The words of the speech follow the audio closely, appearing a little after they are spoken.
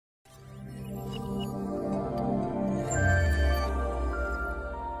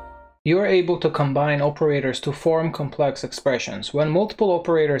You are able to combine operators to form complex expressions. When multiple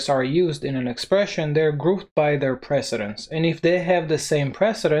operators are used in an expression, they're grouped by their precedence. And if they have the same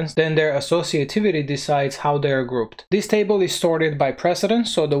precedence, then their associativity decides how they are grouped. This table is sorted by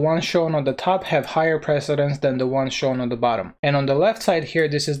precedence, so the ones shown on the top have higher precedence than the ones shown on the bottom. And on the left side here,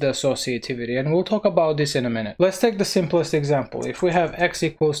 this is the associativity, and we'll talk about this in a minute. Let's take the simplest example. If we have x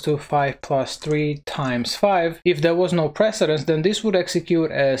equals to 5 plus 3 times 5, if there was no precedence, then this would execute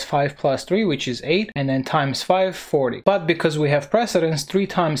as 5 plus 3, which is 8, and then times 5, 40. But because we have precedence, 3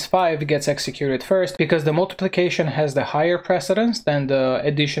 times 5 gets executed first because the multiplication has the higher precedence than the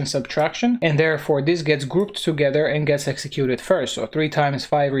addition subtraction, and therefore this gets grouped together and gets executed first. So 3 times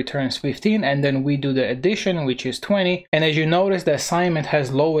 5 returns 15, and then we do the addition, which is 20. And as you notice, the assignment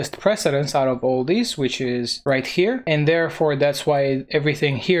has lowest precedence out of all these, which is right here, and therefore that's why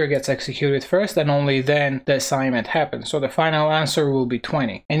everything here gets executed first, and only then the assignment happens. So the final answer will be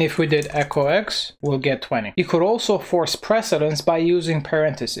 20. And if we did echo x, we'll get 20. You could also force precedence by using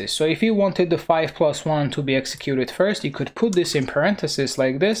parentheses. So if you wanted the 5 plus 1 to be executed first, you could put this in parentheses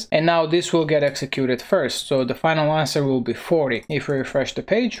like this, and now this will get executed first. So the final answer will be 40. If we refresh the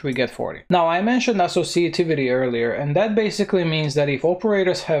page, we get 40. Now I mentioned associativity earlier, and that basically means that if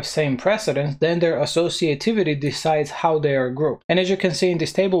operators have same precedence, then their associativity decides how they are grouped. And as you can see in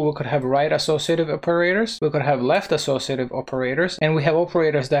this table, we could have right associative operators, we could have left associative operators, and we have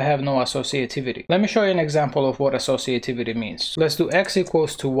operators that have no associativity. Let me show you an example of what associativity means. Let's do x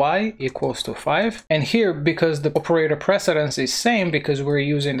equals to y equals to 5. And here, because the operator precedence is same, because we're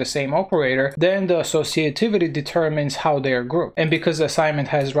using the same operator, then the associativity determines how they are grouped. And because the assignment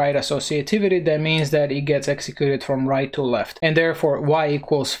has right associativity, that means that it gets executed from right to left. And therefore, y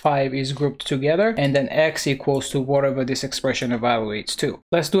equals 5 is grouped together, and then x equals to whatever this expression evaluates to.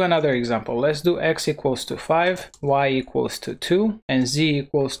 Let's do another example. Let's do x equals to 5, y equals to 2, and z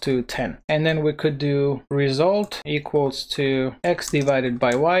equals to 10. And then we could do result equals to x divided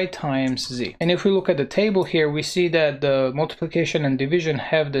by y times z. And if we look at the table here, we see that the multiplication and division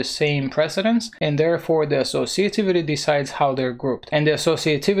have the same precedence, and therefore the associativity decides how they're grouped. And the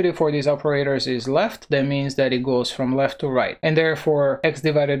associativity for these operators is left. That means that it goes from left to right. And therefore x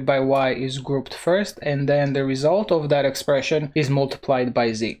divided by y is grouped first, and then the result of that expression is multiplied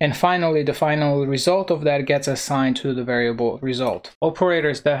by z. And finally, the final result of that gets assigned to the variable result.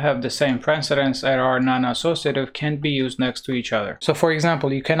 Operators that have the same precedence and are non-associative can't be used next to each other. So for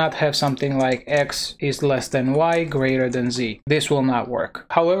example, you cannot have something like x is less than y greater than z. This will not work.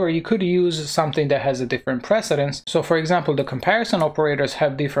 However, you could use something that has a different precedence. So for example, the comparison operators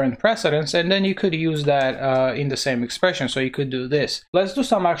have different precedence, and then you could use that in the same expression. So you could do this. Let's do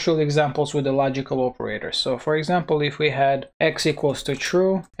some actual examples with the logical operators. So for example, if we had x equals to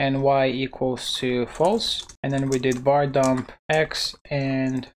true and y equals to false, and then we did var dump x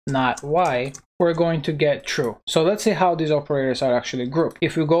and not y, we're going to get true. So let's see how these operators are actually grouped.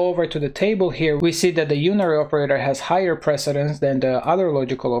 If we go over to the table here, we see that the unary operator has higher precedence than the other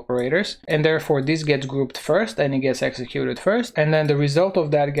logical operators, and therefore this gets grouped first and it gets executed first, and then the result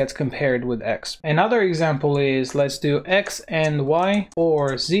of that gets compared with x. Another example is, let's do x and y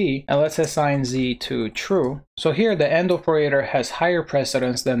or z, and let's assign z to true. So here the AND operator has higher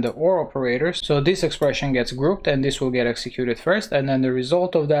precedence than the OR operators, so this expression gets grouped and this will get executed first, and then the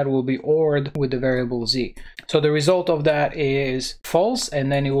result of that will be ORed with the variable z. So the result of that is false,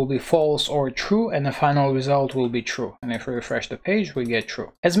 and then it will be false or true, and the final result will be true. And if we refresh the page, we get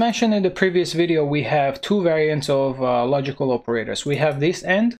true. As mentioned in the previous video, we have two variants of logical operators. We have this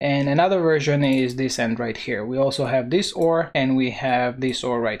AND, and another version is this AND right here. We also have this OR, and we have this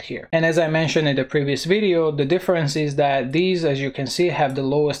OR right here. And as I mentioned in the previous video, the difference is that these, as you can see, have the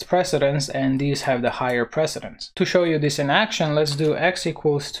lowest precedence, and these have the higher precedence. To show you this in action, let's do x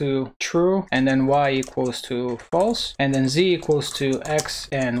equals to true, and then y equals to false, and then z equals to x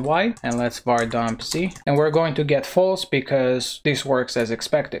and y, and let's var dump z, and we're going to get false because this works as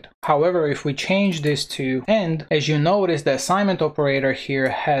expected. However, if we change this to AND, as you notice, the assignment operator here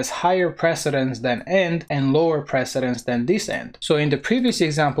has higher precedence than AND and lower precedence than this AND. So in the previous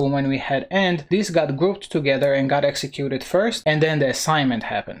example, when we had AND, this got grouped together and got executed first, and then the assignment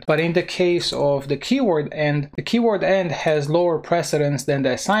happened. But in the case of the keyword AND, the keyword AND has lower precedence than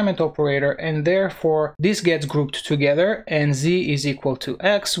the assignment operator, and therefore this gets grouped together, and z is equal to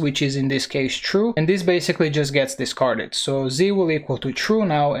x, which is in this case true, and this basically just gets discarded. So z will equal to true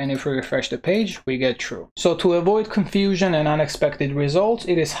now, and if we refresh the page, we get true. So to avoid confusion and unexpected results,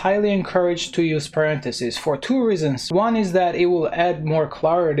 it is highly encouraged to use parentheses for two reasons. One is that it will add more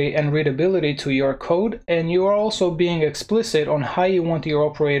clarity and readability to your code, and and you are also being explicit on how you want your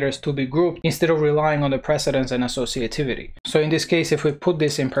operators to be grouped instead of relying on the precedence and associativity. So in this case, if we put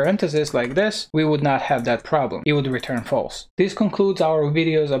this in parentheses like this, we would not have that problem. It would return false. This concludes our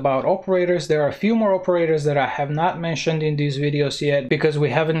videos about operators. There are a few more operators that I have not mentioned in these videos yet because we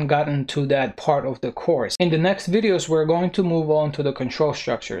haven't gotten to that part of the course. In the next videos, we're going to move on to the control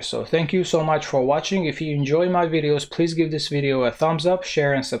structure. So thank you so much for watching. If you enjoy my videos, please give this video a thumbs up,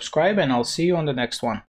 share, and subscribe, and I'll see you on the next one.